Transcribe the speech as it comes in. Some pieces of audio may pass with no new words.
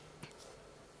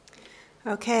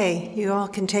Okay, you all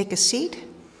can take a seat.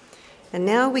 And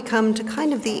now we come to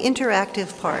kind of the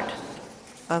interactive part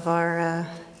of our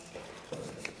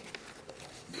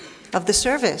of the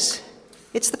service.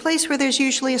 It's the place where there's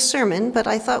usually a sermon, but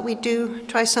I thought we'd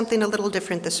try something a little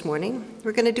different this morning.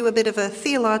 We're going to do a bit of a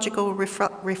theological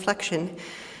reflection,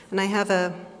 and I have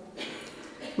a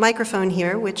microphone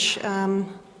here, which,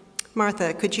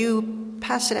 Martha, could you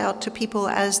pass it out to people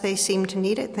as they seem to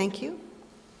need it? Thank you.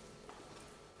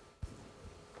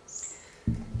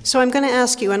 So I'm going to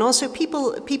ask you, and also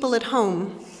people at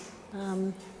home,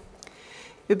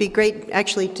 it would be great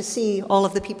actually to see all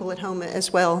of the people at home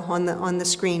as well on the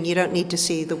screen. You don't need to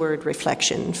see the word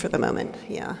reflection for the moment,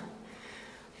 yeah.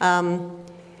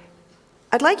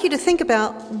 I'd like you to think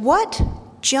about what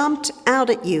jumped out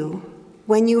at you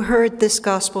when you heard this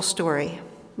gospel story.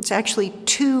 It's actually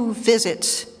 2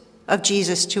 visits of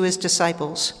Jesus to his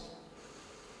disciples.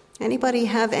 Anybody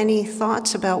have any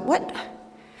thoughts about what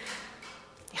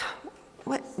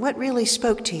really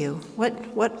spoke to you?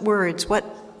 What words, what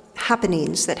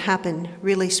happenings that happened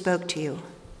really spoke to you?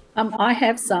 I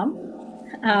have some.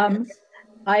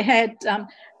 I had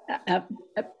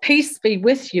peace be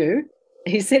with you.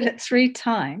 He said it 3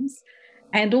 times.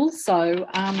 And also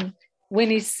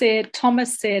when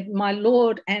Thomas said, my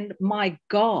Lord and my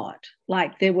God,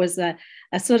 like there was a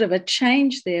sort of a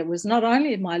change there. It was not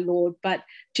only my Lord, but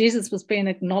Jesus was being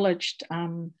acknowledged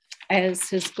as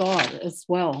his God as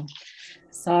well.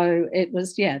 So it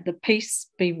was, the peace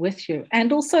be with you.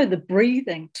 And also the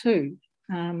breathing too,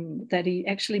 that he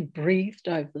actually breathed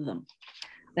over them.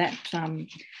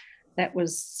 That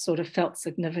was sort of felt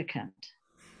significant.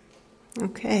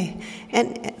 Okay.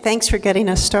 And thanks for getting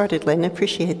us started, Lynn.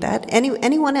 Appreciate that.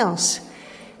 Anyone else?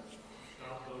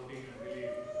 Stop doubting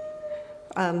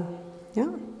and believe.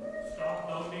 Yeah. Stop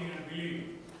doubting and believe.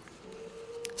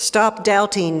 Stop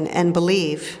doubting and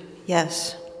believe.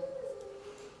 Yes.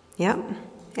 Yeah.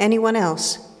 Anyone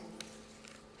else?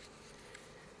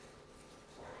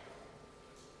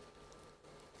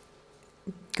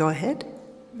 Go ahead.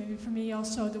 Maybe for me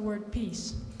also the word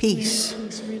peace. Peace.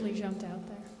 Peace really jumped out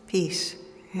there. Peace.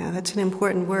 Yeah, that's an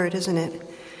important word, isn't it?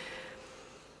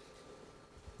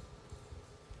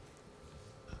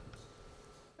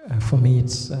 For me,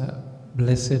 it's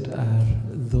blessed are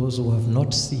those who have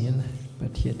not seen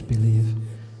but yet believe.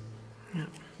 Yeah.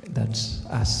 That's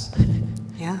us.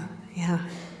 Yeah.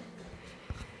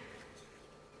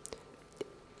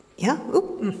 Yeah?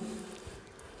 Oop.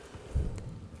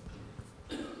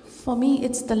 For me,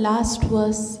 it's the last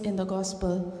verse in the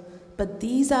gospel. But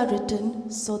these are written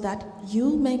so that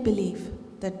you may believe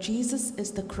that Jesus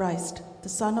is the Christ, the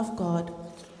Son of God,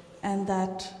 and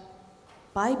that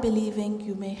by believing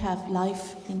you may have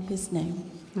life in his name.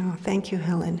 Oh, thank you,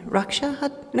 Helen.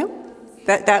 Raksha? No?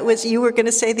 That was, you were going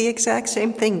to say the exact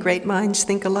same thing. Great minds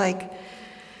think alike.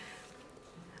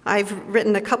 I've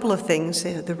written a couple of things.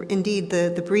 Indeed,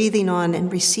 the breathing on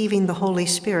and receiving the Holy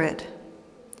Spirit.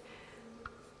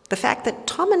 The fact that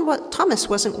Thomas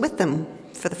wasn't with them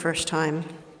for the first time.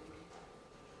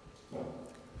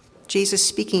 Jesus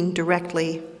speaking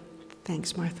directly,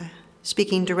 thanks, Martha,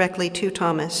 speaking directly to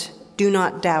Thomas, do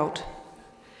not doubt,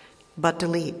 but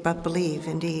believe,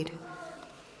 indeed.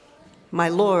 My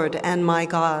Lord and my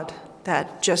God,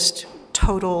 that just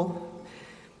total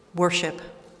worship,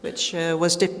 which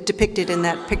was depicted in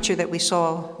that picture that we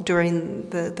saw during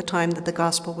the time that the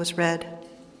gospel was read.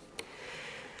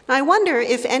 I wonder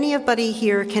if anybody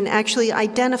here can actually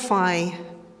identify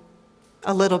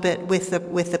a little bit with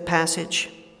the passage.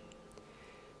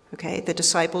 Okay, the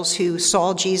disciples who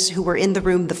saw Jesus, who were in the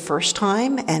room the first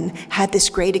time and had this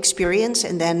great experience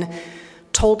and then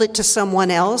told it to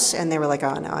someone else and they were like,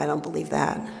 oh no, I don't believe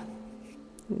that.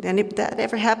 Did that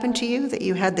ever happen to you, that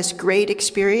you had this great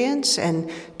experience and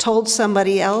told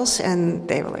somebody else and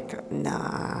they were like,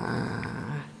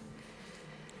 nah.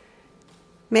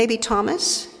 Maybe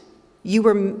Thomas, you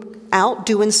were out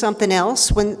doing something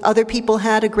else when other people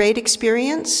had a great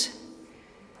experience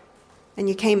and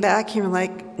you came back and you were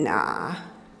like, nah,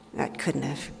 that couldn't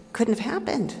have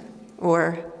happened.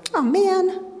 Or, oh man,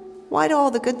 why do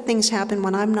all the good things happen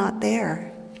when I'm not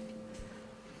there?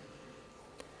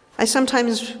 I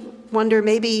sometimes wonder,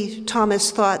 maybe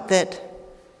Thomas thought that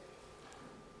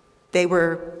they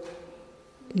were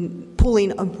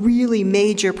pulling a really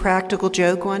major practical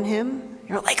joke on him.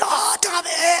 You're like, oh,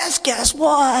 Thomas, guess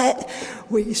what?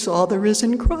 We saw the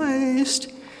risen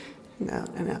Christ. No,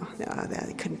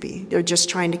 that couldn't be. They're just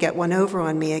trying to get one over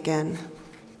on me again.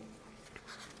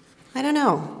 I don't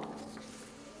know.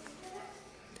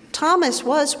 Thomas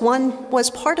was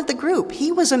part of the group.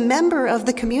 He was a member of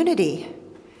the community.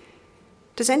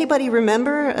 Does that mean he was Does anybody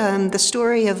remember the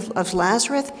story of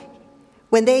Lazarus?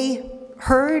 When they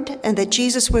heard and that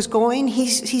Jesus was going,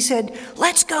 he said,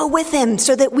 let's go with him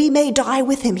so that we may die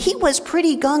with him. He was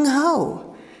pretty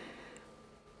gung-ho.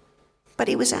 But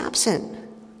he was absent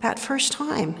that first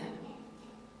time.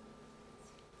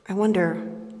 I wonder,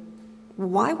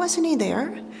 why wasn't he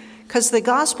there? Because the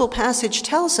gospel passage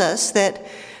tells us that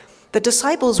the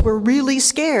disciples were really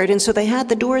scared, and so they had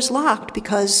the doors locked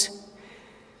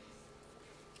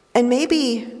and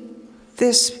maybe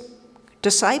this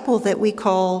disciple that we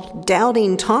call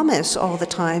Doubting Thomas all the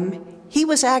time, he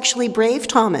was actually Brave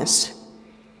Thomas.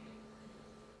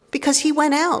 Because he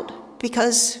went out,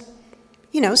 because,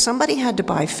 somebody had to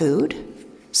buy food.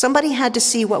 Somebody had to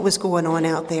see what was going on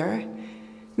out there.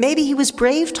 Maybe he was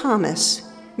Brave Thomas.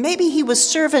 Maybe he was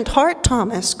Servant Heart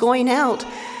Thomas, going out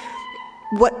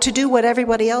to do what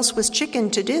everybody else was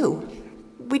chicken to do.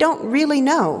 We don't really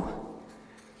know.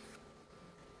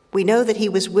 We know that he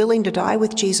was willing to die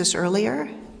with Jesus earlier,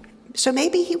 so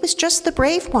maybe he was just the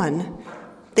brave one.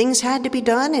 Things had to be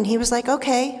done, and he was like,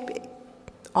 okay,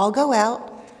 I'll go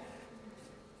out.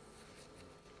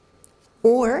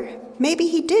 Or maybe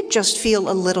he did just feel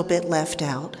a little bit left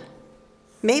out.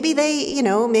 Maybe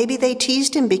they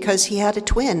teased him because he had a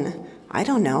twin. I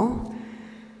don't know.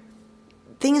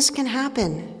 Things can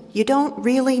happen. You don't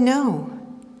really know.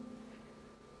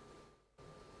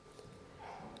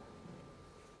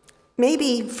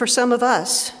 Maybe for some of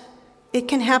us, it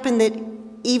can happen that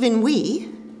even we,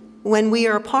 when we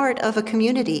are a part of a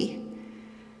community,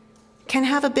 can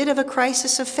have a bit of a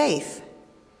crisis of faith.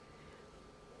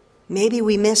 Maybe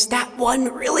we missed that one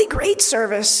really great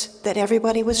service that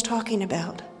everybody was talking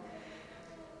about,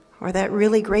 or that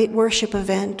really great worship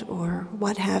event, or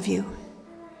what have you.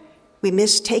 We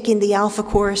missed taking the Alpha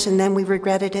course and then we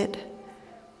regretted it.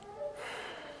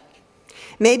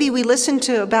 Maybe we listened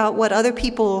to about what other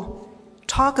people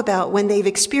talk about when they've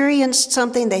experienced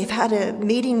something, they've had a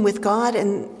meeting with God,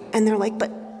 and they're like, but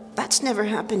that's never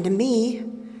happened to me.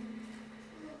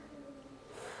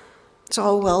 It's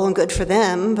all well and good for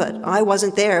them, but I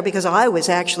wasn't there because I was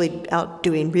actually out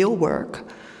doing real work.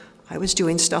 I was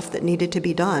doing stuff that needed to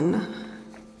be done.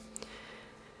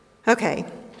 Okay.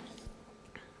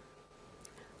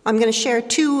 I'm going to share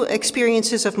two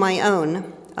experiences of my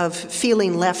own of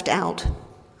feeling left out.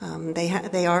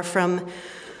 They are from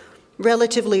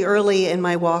relatively early in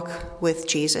my walk with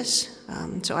Jesus.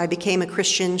 So I became a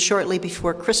Christian shortly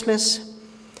before Christmas.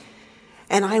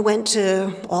 And I went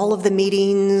to all of the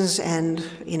meetings, and,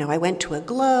 I went to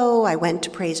Aglow, I went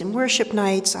to praise and worship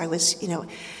nights, and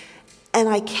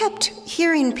I kept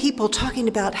hearing people talking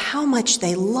about how much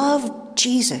they loved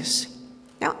Jesus.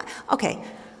 Now, okay,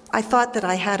 I thought that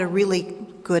I had a really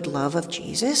good love of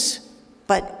Jesus,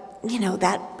 but,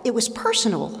 that it was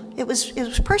personal. It was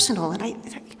personal, and I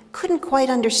couldn't quite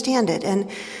understand it. And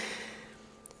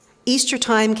Easter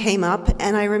time came up,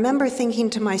 and I remember thinking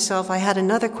to myself, I had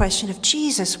another question of,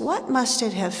 Jesus, what must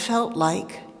it have felt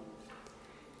like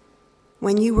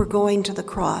when you were going to the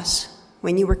cross,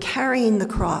 when you were carrying the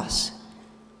cross,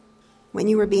 when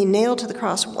you were being nailed to the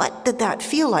cross? What did that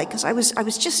feel like? Because I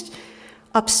was just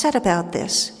upset about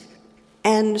this.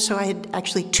 And so I had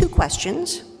actually two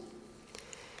questions.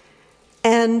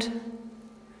 And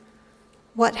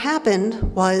what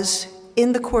happened was,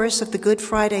 in the course of the Good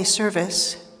Friday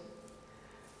service,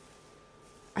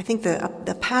 I think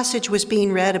the passage was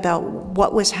being read about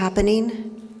what was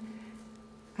happening.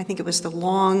 I think it was the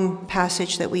long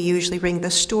passage that we usually read, the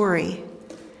story.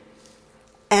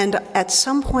 And at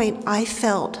some point, I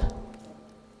felt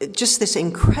just this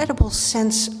incredible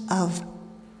sense of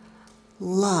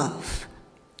love,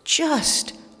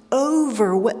 just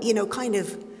kind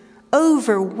of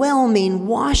overwhelming,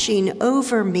 washing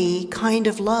over me kind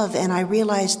of love. And I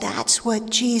realized that's what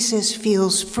Jesus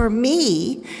feels for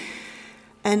me.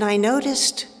 And I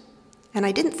noticed, and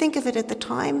I didn't think of it at the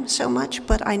time so much,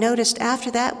 but I noticed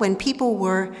after that when people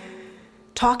were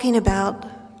talking about,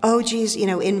 oh, Jesus,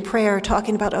 in prayer,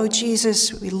 talking about, oh,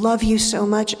 Jesus, we love you so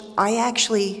much, I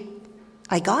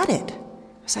got it.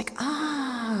 I was like,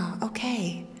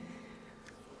 okay.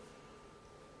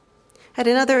 I had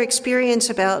another experience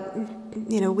about,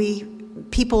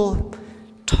 people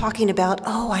talking about,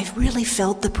 oh, I've really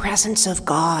felt the presence of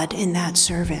God in that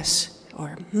service.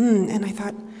 And I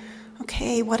thought,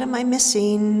 okay, what am I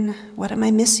missing? What am I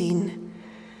missing?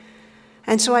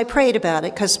 And so I prayed about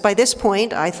it, because by this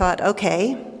point I thought,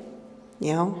 okay,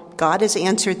 God has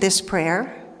answered this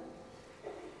prayer.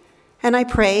 And I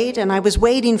prayed, and I was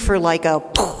waiting for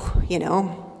that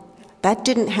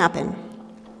didn't happen.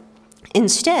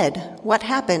 Instead, what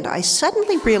happened, I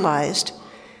suddenly realized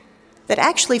that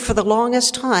actually for the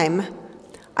longest time,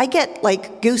 I get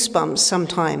like goosebumps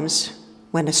sometimes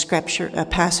when a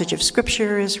passage of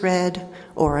scripture is read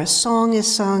or a song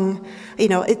is sung.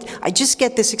 I just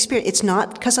get this experience. It's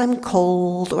not because I'm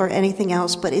cold or anything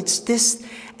else, but it's this.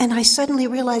 And I suddenly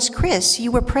realized, Chris,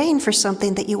 you were praying for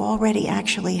something that you already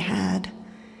actually had.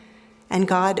 And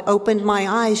God opened my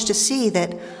eyes to see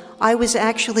that I was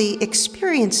actually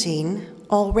experiencing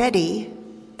already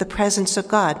the presence of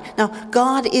God. Now,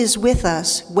 God is with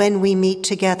us when we meet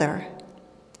together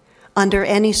under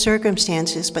any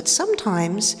circumstances, but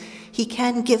sometimes he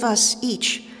can give us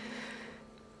each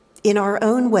in our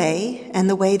own way and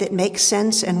the way that makes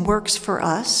sense and works for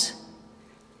us,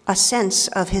 a sense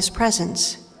of his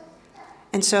presence.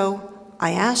 And so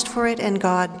I asked for it and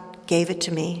God gave it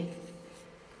to me.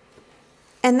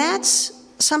 And that's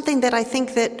something that I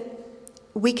think that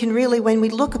we can really, when we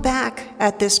look back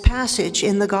at this passage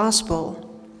in the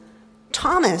gospel,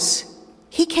 Thomas,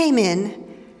 he came in,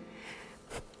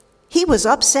 he was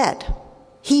upset,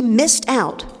 he missed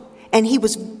out, and he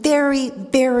was very,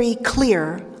 very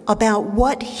clear about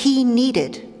what he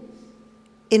needed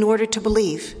in order to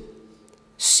believe.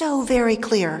 So very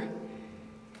clear.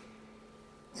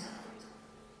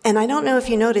 And I don't know if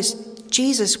you noticed,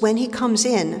 Jesus, when he comes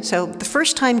in, so the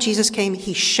first time Jesus came,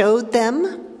 he showed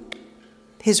them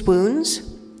his wounds.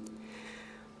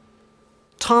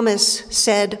 Thomas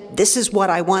said, this is what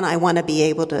I want. I want to be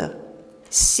able to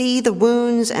see the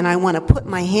wounds and I want to put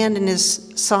my hand in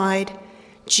his side.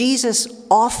 Jesus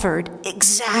offered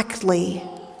exactly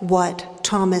what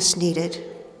Thomas needed.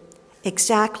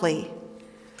 Exactly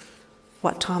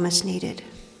what Thomas needed.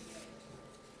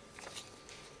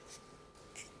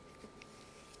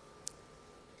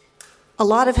 A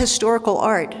lot of historical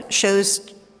art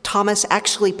shows Thomas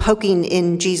actually poking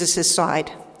in Jesus'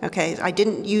 side. Okay, I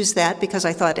didn't use that because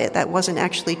I thought that wasn't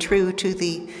actually true to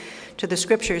the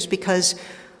scriptures, because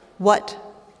what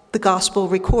the gospel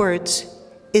records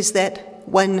is that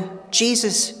when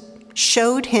Jesus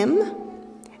showed him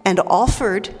and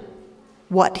offered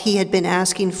what he had been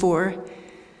asking for,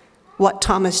 what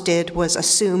Thomas did was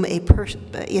assume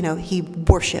he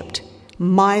worshiped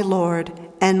my Lord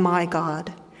and my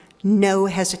God. No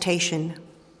hesitation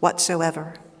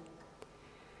whatsoever.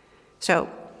 So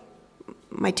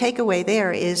my takeaway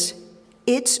there is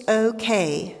it's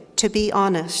okay to be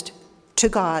honest to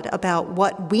God about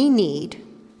what we need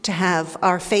to have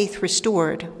our faith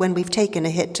restored when we've taken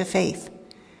a hit to faith.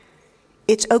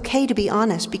 It's okay to be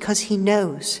honest because he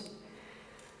knows.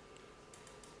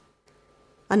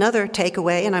 Another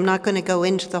takeaway, and I'm not going to go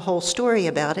into the whole story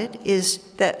about it, is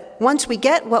that once we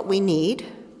get what we need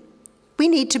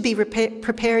to be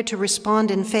prepared to respond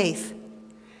in faith.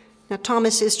 Now,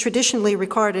 Thomas is traditionally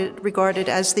regarded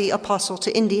as the apostle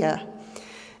to India.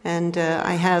 And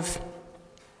I have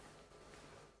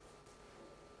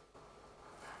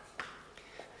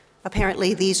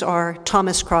apparently these are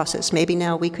Thomas crosses. Maybe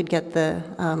now we could get the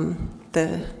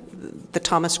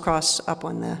Thomas cross up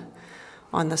on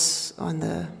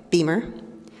the beamer.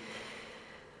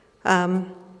 I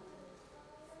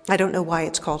don't know why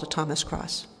it's called a Thomas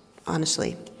cross,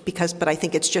 honestly, but I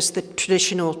think it's just the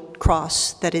traditional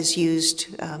cross that is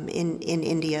used in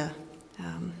India.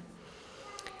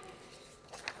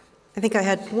 I think I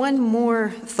had one more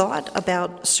thought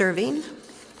about serving.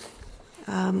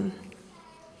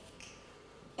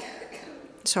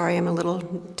 Sorry, I'm a little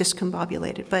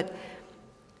discombobulated, but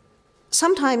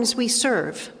sometimes we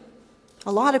serve.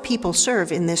 A lot of people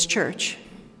serve in this church.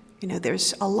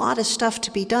 There's a lot of stuff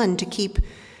to be done to keep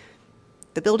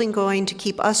the building going, to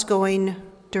keep us going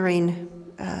during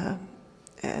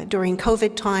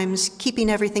COVID times, keeping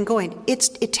everything going.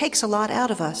 It takes a lot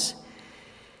out of us.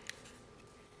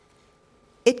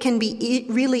 It can be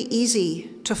really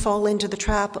easy to fall into the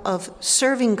trap of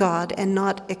serving God and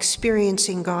not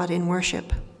experiencing God in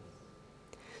worship.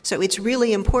 So it's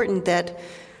really important that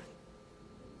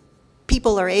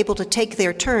people are able to take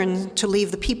their turn to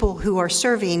leave the people who are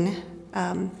serving,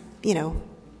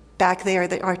 back there,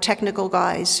 that are technical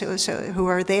guys who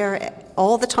are there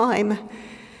all the time,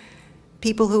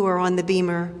 people who are on the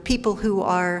beamer, people who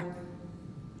are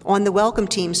on the welcome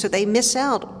team, so they miss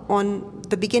out on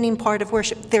the beginning part of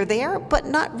worship. They're there, but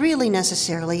not really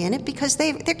necessarily in it, because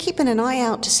they're keeping an eye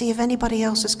out to see if anybody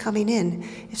else is coming in,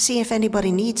 see if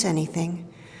anybody needs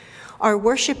anything. Our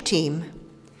worship team,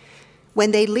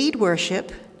 when they lead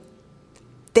worship,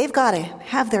 they've got to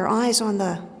have their eyes on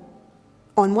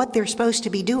what they're supposed to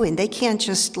be doing. They can't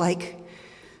just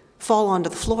fall onto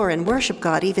the floor and worship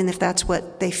God, even if that's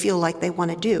what they feel like they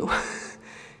want to do.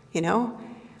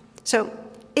 So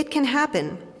it can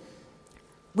happen.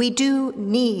 We do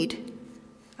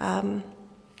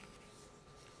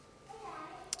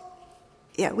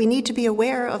we need to be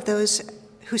aware of those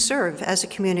who serve as a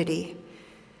community.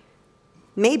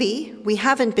 Maybe we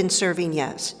haven't been serving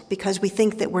yet because we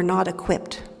think that we're not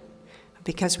equipped,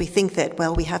 because we think that,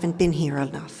 well, we haven't been here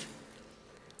enough.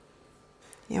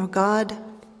 God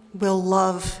will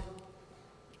love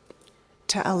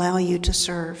to allow you to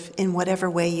serve in whatever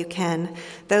way you can.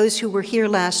 Those who were here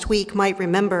last week might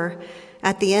remember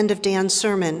at the end of Dan's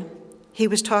sermon, he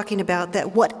was talking about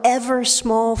that whatever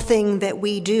small thing that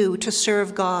we do to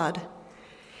serve God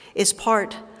is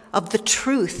part of the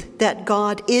truth that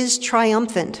God is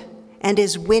triumphant and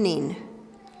is winning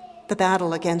the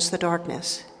battle against the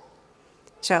darkness.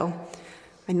 So,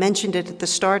 I mentioned it at the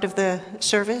start of the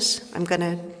service. I'm going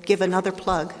to give another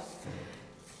plug.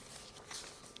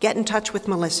 Get in touch with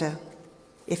Melissa.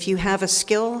 If you have a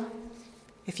skill,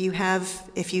 if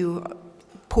you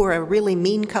pour a really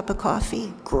mean cup of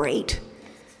coffee, great.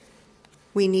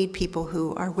 We need people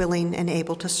who are willing and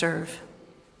able to serve.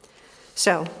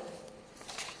 So,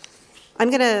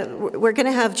 we're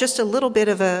gonna have just a little bit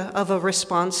of a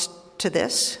response to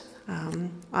this.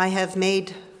 I have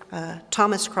made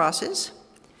Thomas crosses.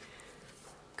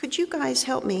 Could you guys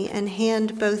help me and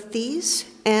hand both these?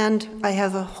 And I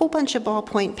have a whole bunch of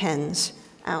ballpoint pens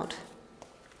out.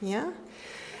 Yeah?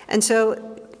 And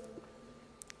so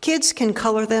kids can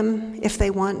color them if they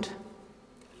want.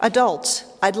 Adults,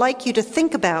 I'd like you to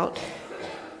think about,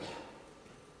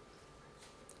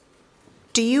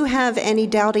 do you have any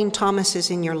doubting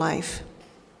Thomases in your life?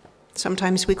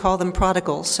 Sometimes we call them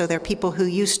prodigals, so they're people who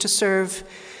used to serve,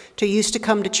 used to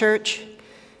come to church,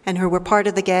 and who were part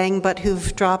of the gang, but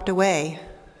who've dropped away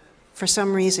for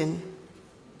some reason.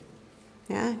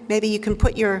 Yeah? Maybe you can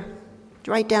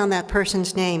write down that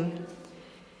person's name.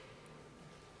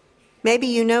 Maybe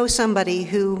you know somebody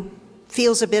who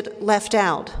feels a bit left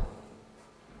out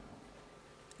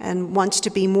and wants to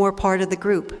be more part of the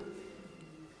group.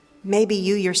 Maybe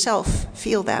you yourself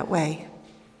feel that way.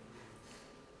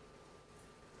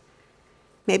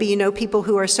 Maybe you know people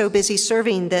who are so busy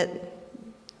serving that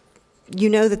you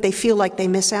know that they feel like they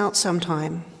miss out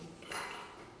sometime.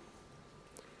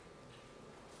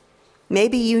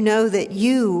 Maybe you know that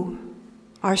you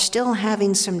are still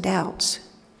having some doubts.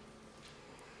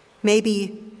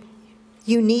 Maybe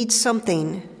you need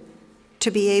something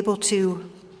to be able to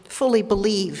fully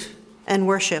believe and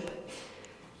worship,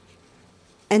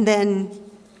 and then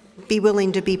be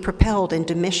willing to be propelled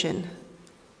into mission.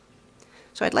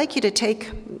 So I'd like you to take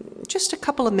just a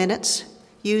couple of minutes,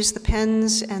 use the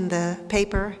pens and the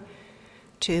paper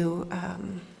to,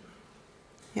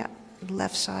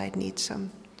 left side needs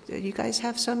some. Do you guys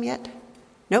have some yet?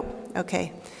 Nope?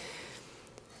 Okay.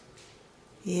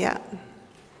 Yeah.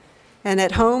 And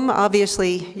at home,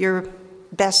 obviously, you're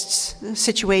best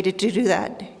situated to do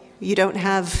that. You don't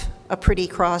have a pretty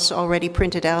cross already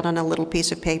printed out on a little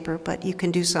piece of paper, but you can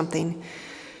do something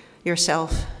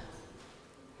yourself.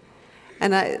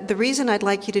 And the reason I'd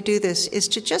like you to do this is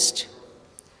to just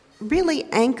really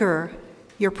anchor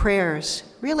your prayers,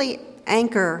 really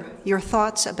anchor your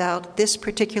thoughts about this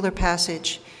particular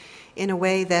passage in a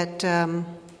way that,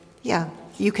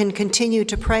 you can continue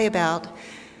to pray about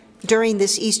during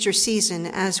this Easter season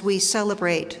as we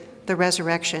celebrate the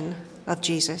resurrection of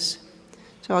Jesus.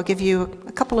 So I'll give you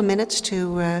a couple of minutes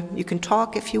to, you can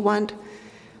talk if you want,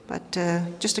 but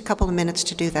just a couple of minutes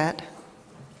to do that.